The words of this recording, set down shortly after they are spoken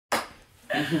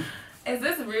Is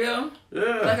this real?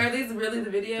 Yeah. Like, are these really the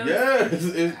videos?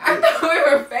 Yes. I thought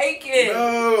we were faking.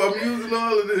 No, I'm using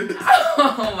all of this.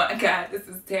 Oh my god, this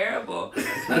is terrible.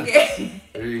 Okay.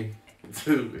 3,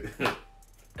 2.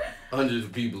 Hundreds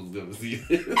of people's gonna see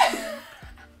this.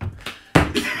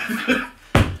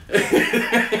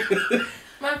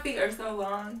 My feet are so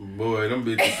long. Boy, them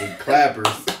bitches some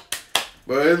clappers.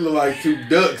 Boy, it look like 2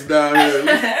 ducks down here.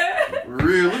 For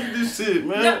real, look at this shit,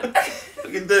 man. No.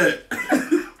 Look at that.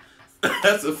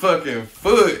 That's a fucking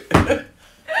foot.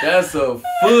 That's a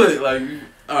foot. Like,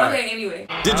 all right. Okay, anyway.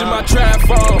 Digit my trap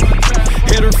phone.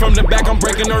 Hit her from the back, I'm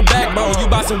breaking her backbone. You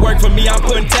buy some work for me, I'm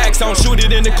putting tax on. Shoot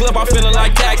it in the club, I'm feeling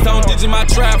like tax on. Digit my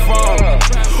trap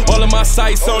phone. All of my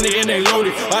sights on it and they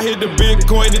loaded. I hit the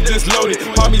Bitcoin and just loaded.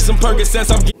 Pop me some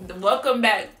Percocets, I'm Welcome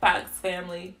back, Fox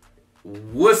family.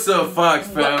 What's up, Fox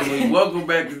family? Welcome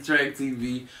back to Track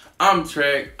TV. I'm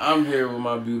Track. I'm here with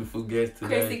my beautiful guest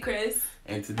today. Chris.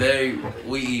 And today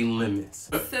we eating lemons.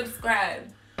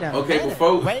 Subscribe. Okay,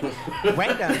 before wait a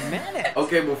minute.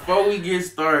 Okay, before we get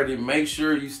started, make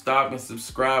sure you stop and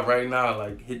subscribe right now.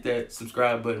 Like, hit that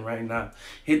subscribe button right now.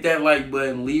 Hit that like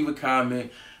button. Leave a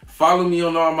comment. Follow me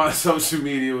on all my social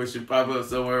media, which should pop up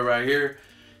somewhere right here.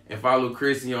 And follow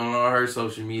Chrissy on all her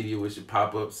social media, which should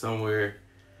pop up somewhere.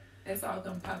 It's all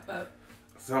gonna pop up.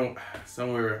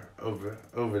 Somewhere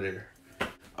over there.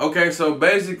 Okay, so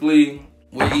basically,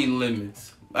 we're eating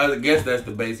lemons. I guess that's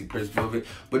the basic principle of it.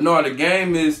 But no, the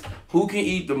game is who can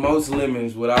eat the most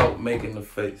lemons without making a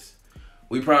face.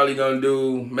 We probably gonna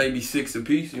do maybe 6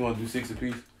 apiece. You wanna do 6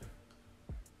 apiece?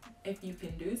 If you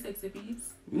can do 6 apiece.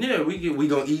 Yeah, we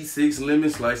gonna eat 6 lemon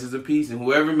slices apiece, and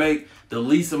whoever make the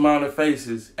least amount of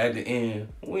faces at the end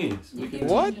wins.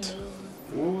 What?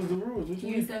 What was the rules? What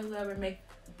You said whoever make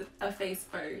a face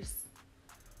first.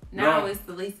 Now it's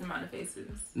the least amount of faces.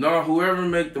 No, whoever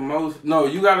make the most. No,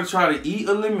 you gotta try to eat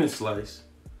a lemon slice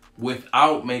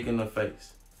without making a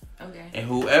face. Okay. And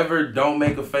whoever don't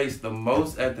make a face the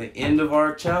most at the end of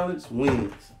our challenge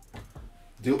wins.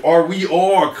 Are we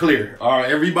all clear? Are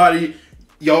everybody,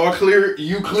 y'all clear?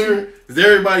 You clear? Is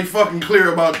everybody fucking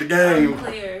clear about the game? I'm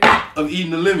clear. Of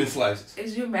eating the lemon slices?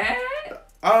 Is you mad?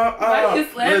 Why you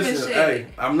slamming listen, shit? Hey,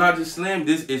 I'm not just slamming.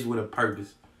 This is with a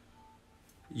purpose.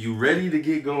 You ready to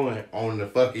get going on the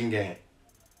fucking game?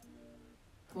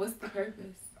 What's the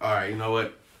purpose? All right, you know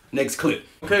what? Next clip.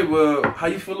 Okay, well, how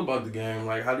you feel about the game?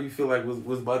 Like, how do you feel like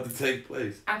what's about to take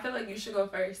place? I feel like you should go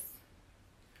first.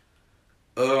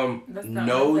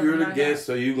 No, you're the guest,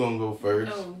 so you gonna go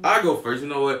first. No. I go first. You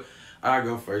know what? I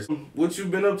go first. What you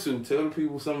been up to? Tell the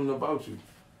people something about you.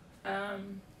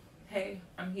 Hey,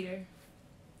 I'm here.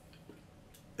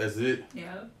 That's it?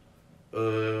 Yeah.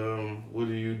 What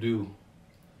do you do?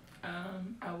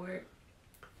 I work.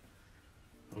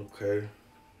 Okay.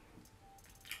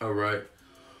 All right.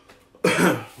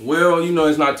 Well, you know,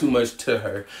 it's not too much to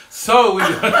her. So,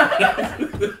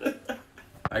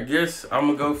 I guess I'm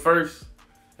going to go first.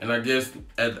 And I guess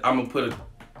I'm going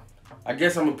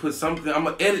to put something, I'm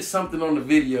going to edit something on the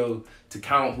video to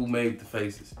count who made the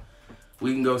faces.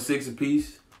 We can go 6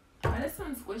 apiece. Oh, that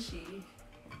sounds squishy.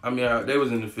 I mean, they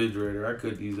was in the refrigerator. I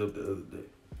cut these up the other day.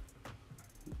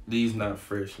 These not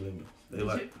fresh lemons. They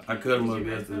I cut them up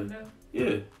yesterday.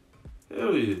 Yeah.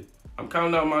 Hell yeah. I'm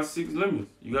counting out my 6 lemons.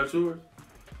 You got yours?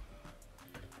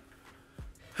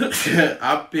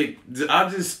 I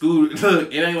just screwed.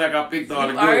 Look, it ain't like I picked all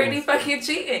the good ones. You already fucking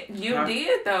cheated. You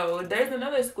did though. There's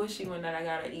another squishy one that I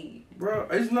gotta eat. Bro,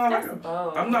 it's not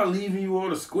I'm not leaving you all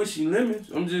the squishy lemons.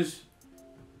 I'm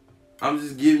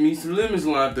just getting me some lemons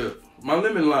lined up. My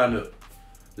lemon lineup.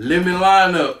 Lemon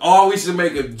lineup. Oh, we should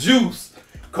make a juice.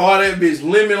 Call that bitch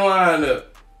lemon lineup.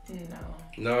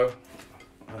 No?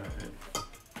 Alright.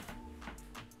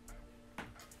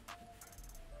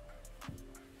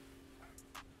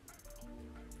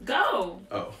 Go.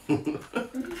 Oh.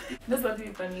 This about to be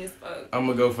funny as fuck. I'm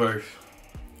gonna go first.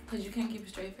 Cause you can't keep a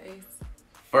straight face.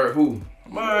 For who?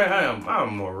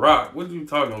 I'm a rock. What are you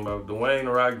talking about? Dwayne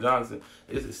The Rock Johnson.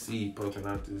 It's a seed poking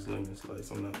out this lemon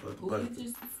slice. I'm not fucking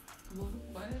bugging.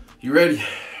 What? You ready?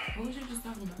 What was you just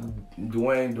talking about?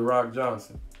 Dwayne The Rock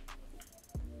Johnson.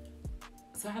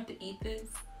 So I have to eat this?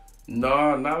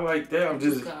 No, not like that. I'm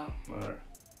just go. Alright.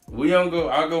 We don't go.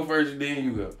 I'll go first and then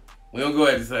you go. We don't go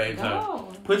at the same time.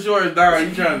 Go. Put yours down.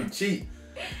 You trying to cheat.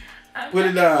 Put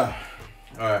it down.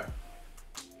 Alright.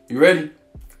 You ready?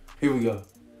 Here we go.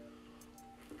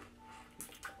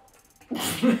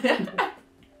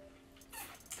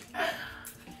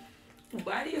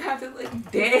 Why do you have to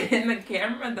look dead in the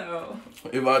camera though?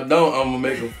 If I don't, I'm gonna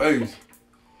make a face.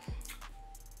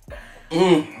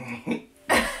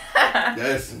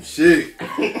 That's some shit.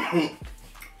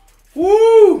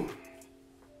 Woo!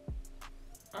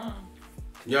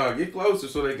 Y'all get closer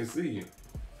so they can see you.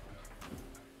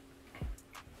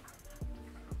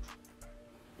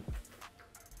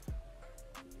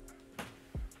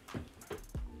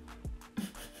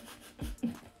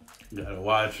 You gotta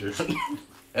watch her.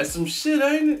 That's some shit,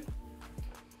 ain't it?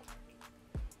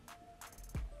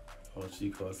 Oh, she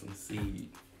caught some seed.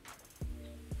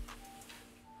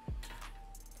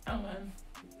 Oh man.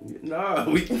 Nah,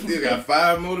 we still got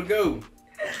 5 more to go.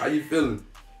 How you feeling?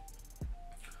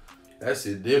 That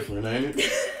shit different, ain't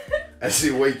it? That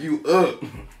shit wake you up.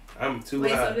 I'm too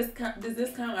high. Wait, so does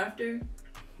this count after?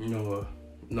 No,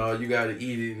 you gotta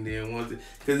eat it and then once it,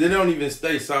 cause it don't even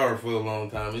stay sour for a long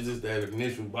time. It's just that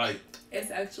initial bite. It's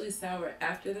actually sour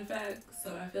after the fact,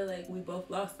 so I feel like we both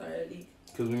lost already.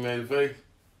 Cause we made a face.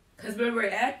 Cause we were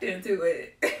acting to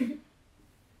it.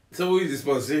 So we just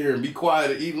supposed to sit here and be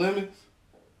quiet and eat lemons?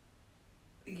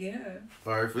 Yeah.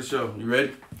 All right, for sure. You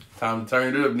ready? Time to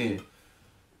turn it up then.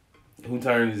 Who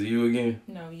turn is it? You again?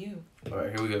 No, you. All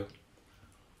right, here we go.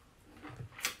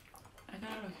 I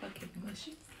got a fucking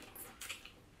mushy.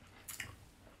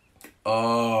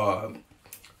 Oh,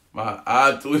 my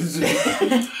eye twisted.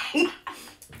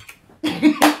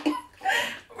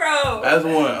 Bro. That's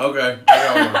one. Okay,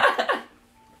 I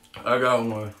got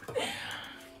one.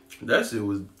 That shit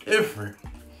was different.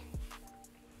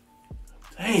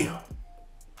 Damn.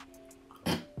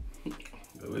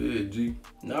 Go ahead, G.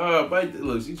 Nah, bite that.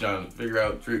 Look, she trying to figure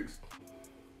out tricks.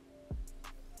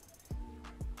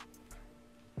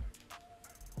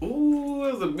 Ooh,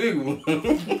 that's a big one.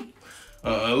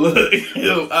 Look,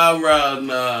 your eyebrows.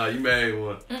 Nah, you made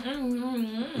one.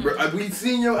 Bro, we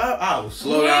seen your eyebrows.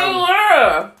 Slow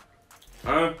down.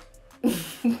 Huh?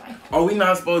 Oh, we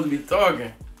not supposed to be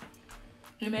talking.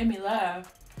 You made me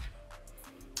laugh.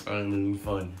 I ain't even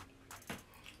funny.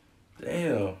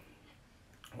 Damn.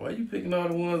 Why you picking all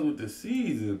the ones with the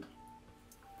seeds?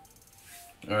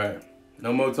 Alright.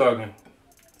 No more talking.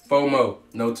 FOMO.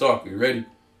 No talking. Ready?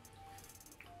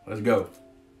 Let's go.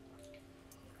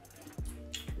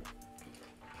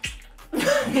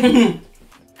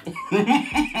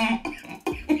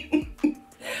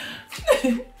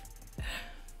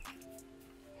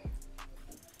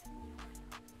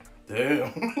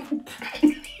 Damn.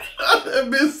 That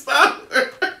bitch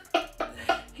sour.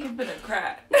 He's gonna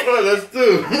cry. Oh, that's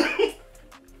two.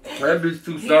 That bitch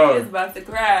too sour. He's about to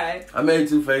cry. I made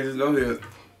 2 faces. Go ahead.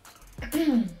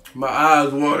 My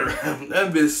eyes water.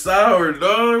 That bitch sour,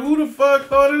 dog. Who the fuck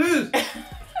thought of this?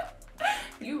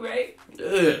 You right?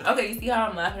 Yeah. Okay, you see how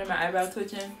I'm laughing at my eyebrow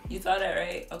twitching? You saw that,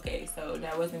 right? Okay, so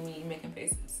that wasn't me making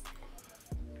faces.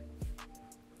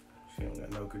 She don't got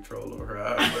no control over her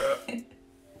eyebrow.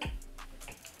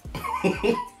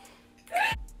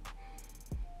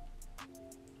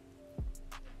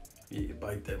 Yeah,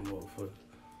 bite that motherfucker.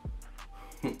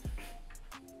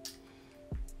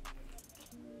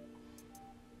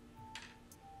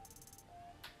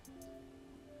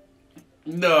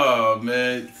 No,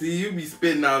 man. See, you be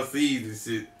spitting out seeds and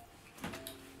shit.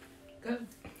 Good.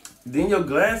 Then your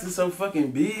glass is so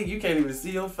fucking big, you can't even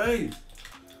see your face.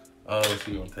 Oh,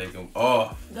 she gonna take them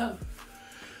off. Go.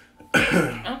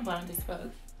 I'm blind as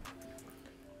fuck.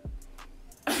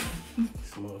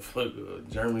 This motherfucker, a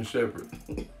German Shepherd.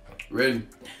 Ready?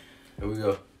 Here we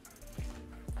go.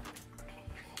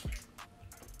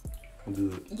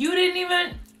 Good. You didn't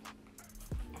even.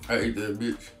 I ate that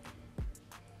bitch.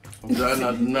 I'm trying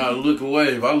not to not look away.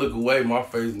 If I look away, my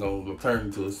face gonna turn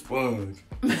into a sponge.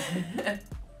 Go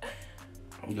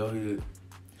ahead.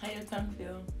 How your tongue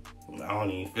feel? I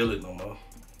don't even feel it no more.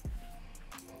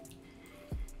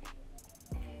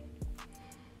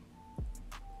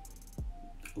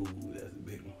 Ooh, that's a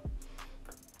big one.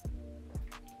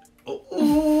 Oh,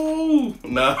 ooh.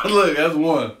 Nah, look, that's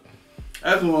one.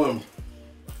 That's one.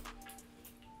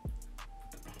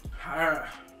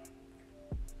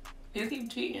 You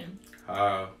keep cheating.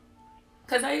 How?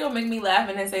 Cause how you gonna make me laugh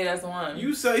and then say that's one?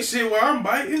 You say shit while I'm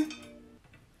biting?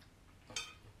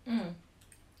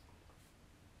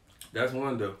 That's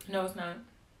one though. No, it's not.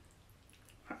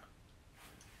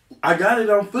 I got it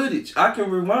on footage. I can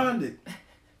rewind it.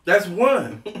 That's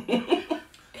one.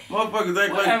 Motherfuckers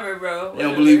act Whatever, like bro. they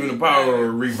don't believe in the power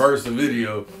of reverse a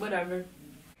video. Whatever.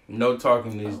 No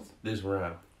talking this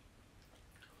round.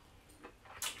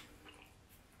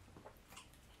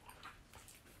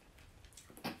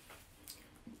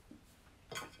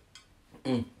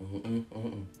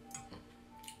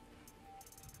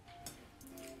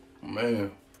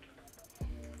 Man.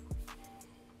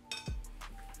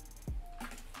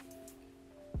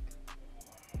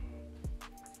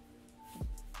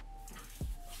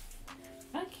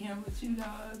 I can't with you,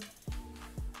 dog.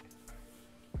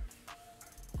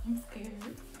 I'm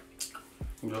scared.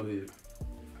 Go ahead.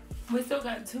 We still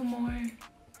got 2 more. I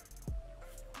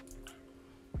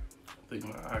think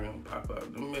my eye gonna pop out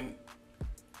in a minute.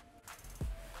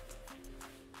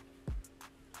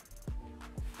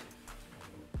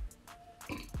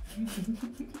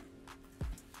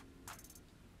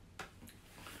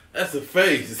 That's a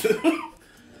face.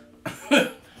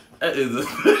 That is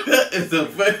a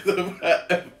face of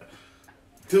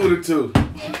 2 to 2.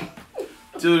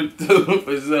 2 to 2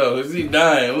 for sure. She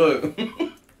dying, look.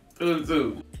 2 to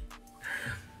 2.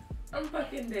 I'm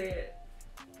fucking dead.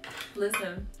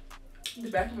 Listen, the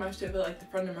back of my shit feel like the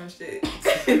front of my shit.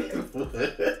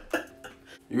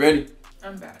 You ready?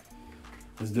 I'm back.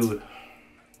 Let's do it.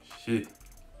 Shit.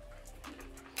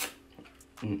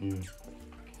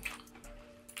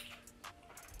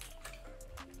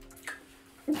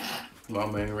 My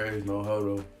man raised no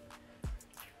hodo.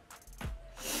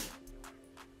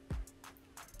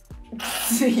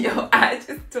 Yo, I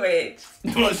just twitched.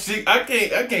 I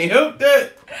can't help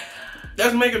that.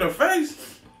 That's making a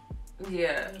face.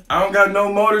 Yeah. I don't got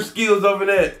no motor skills over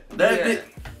that. That Yeah.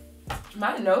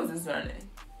 My nose is running.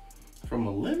 From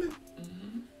a lemon?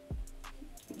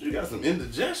 You got some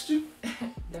indigestion?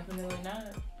 Definitely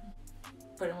not.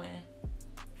 For the win.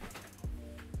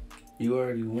 You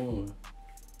already won.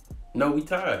 No, we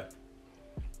tied.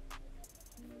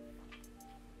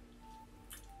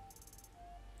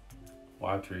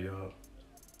 Watch her, y'all.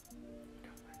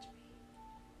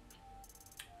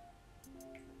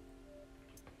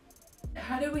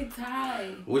 How did we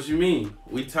tie? What you mean?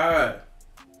 We tied.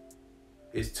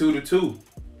 It's 2 to 2.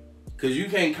 Cause you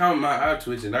can't count my eye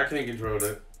twitching. I can't control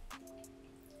that.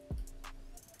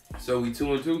 So we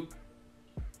 2 and 2.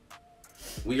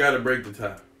 We gotta break the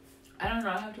tie. I don't know.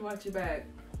 I have to watch it back.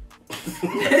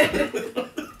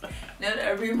 Now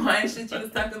that rewind shit you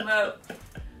was talking about,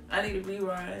 I need to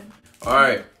rewind. All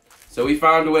right. So we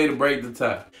found a way to break the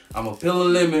tie. I'm gonna peel a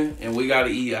lemon, and we gotta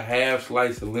eat a half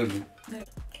slice of lemon.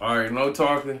 All right. No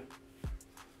talking.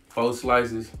 4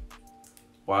 slices.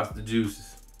 Watch the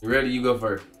juices. You ready? You go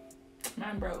first.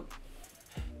 Mine broke.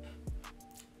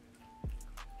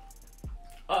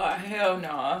 Oh, hell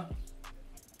no.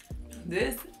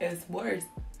 This is worse.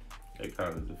 That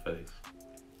counted the face.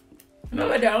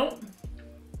 No, I don't.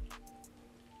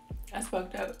 That's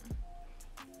fucked up.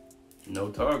 No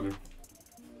talking.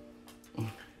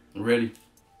 Ready?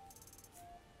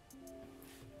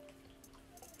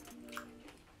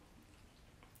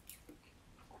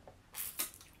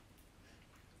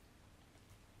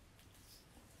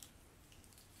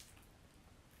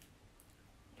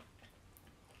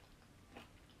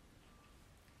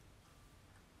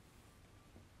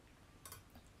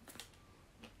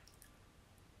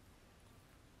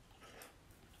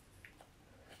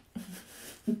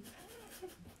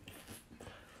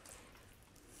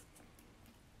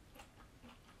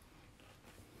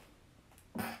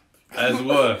 That's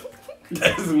one.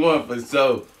 That's one for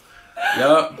sure.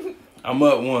 Yup. I'm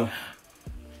up 1.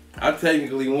 I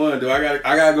technically won, dude. I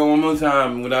gotta go one more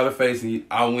time without a face and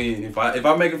I win. If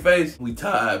I make a face, we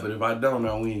tied. But if I don't,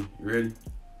 I win. You ready?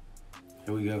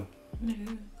 Here we go.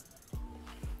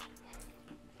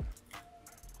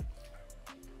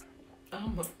 I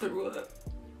almost threw up.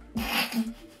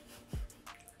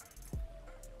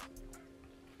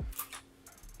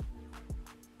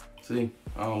 See,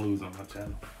 I don't lose on my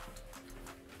channel.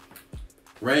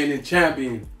 Reigning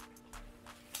champion.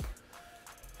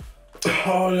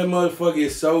 Oh, that motherfucker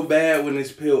is so bad when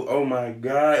it's peeled. Oh my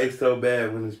God, it's so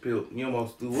bad when it's peeled. You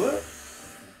almost threw up.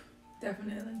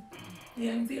 Definitely.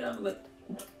 Yeah, you see it on look.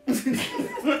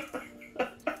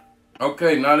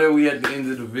 Okay, now that we at the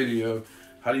end of the video,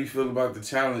 how do you feel about the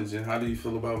challenge and how do you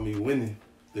feel about me winning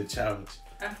the challenge?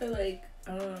 I feel like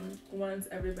once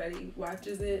everybody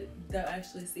watches it, they'll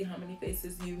actually see how many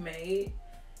faces you made,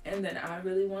 and then I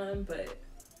really won. But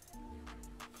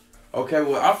okay,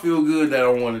 well, I feel good that I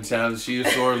won the challenge. She a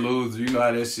sore loser. You know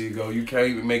how that shit go. You can't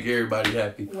even make everybody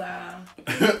happy. wow.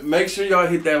 Make sure y'all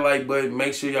hit that like button.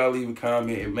 Make sure y'all leave a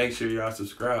comment and make sure y'all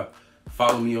subscribe.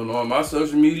 Follow me on all my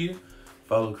social media.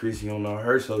 Follow Chrissy on all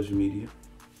her social media.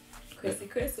 Chrissy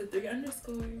Chris with 3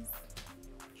 underscores.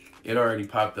 It already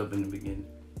popped up in the beginning.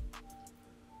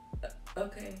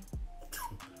 Okay.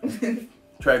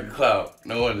 Track the cloud.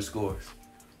 No underscores.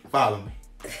 Follow me.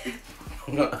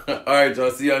 All right,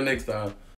 y'all. See y'all next time.